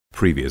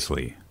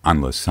Previously on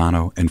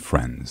Lossano and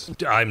Friends.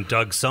 I'm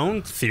Doug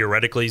Sohn,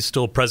 theoretically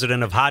still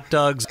president of Hot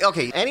Dogs.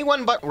 Okay,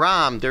 anyone but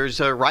Rom.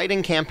 There's a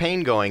write-in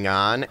campaign going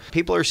on.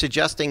 People are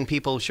suggesting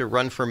people should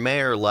run for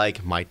mayor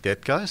like Mike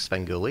Ditka,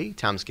 Svengoolie,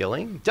 Tom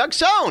Skilling, Doug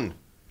Sohn.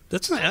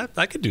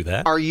 I could do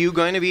that. Are you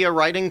going to be a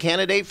write-in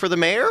candidate for the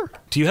mayor?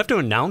 Do you have to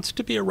announce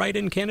to be a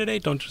write-in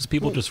candidate? Don't just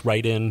people just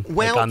write in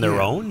on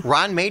their own?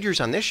 Ron Majors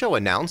on this show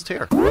announced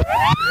here.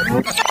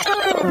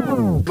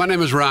 My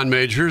name is Ron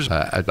Majors.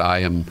 I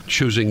am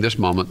choosing this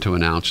moment to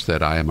announce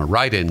that I am a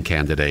write-in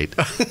candidate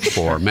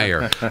for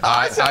mayor.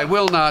 I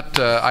will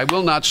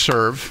not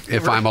serve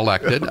if I'm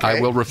elected. Okay. I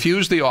will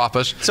refuse the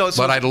office,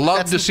 but I'd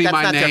love to see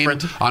my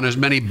name on as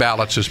many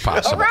ballots as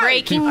possible. Right.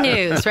 Breaking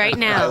news right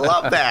now. I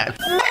love that.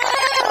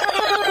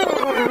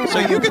 So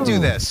you could do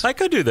this. I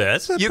could do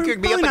this. You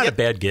could be probably not a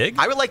bad gig.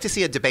 I would like to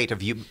see a debate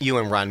of you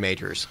and Ron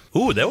Majors.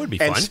 Ooh, that would be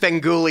fun. And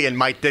Svengoolie and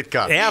Mike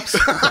Ditka.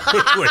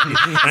 Absolutely.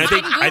 And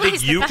I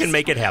think you can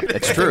make it happen.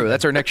 That's true.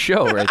 That's our next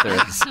show right there.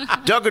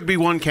 Doug would be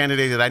one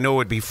candidate that I know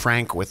would be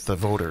frank with the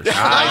voters.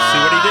 I see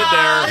what he did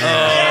there.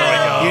 There we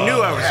go. You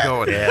knew I was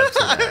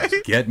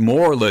going. Get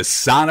more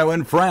Lossano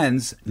and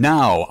Friends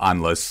now on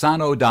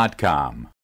Lossano.com.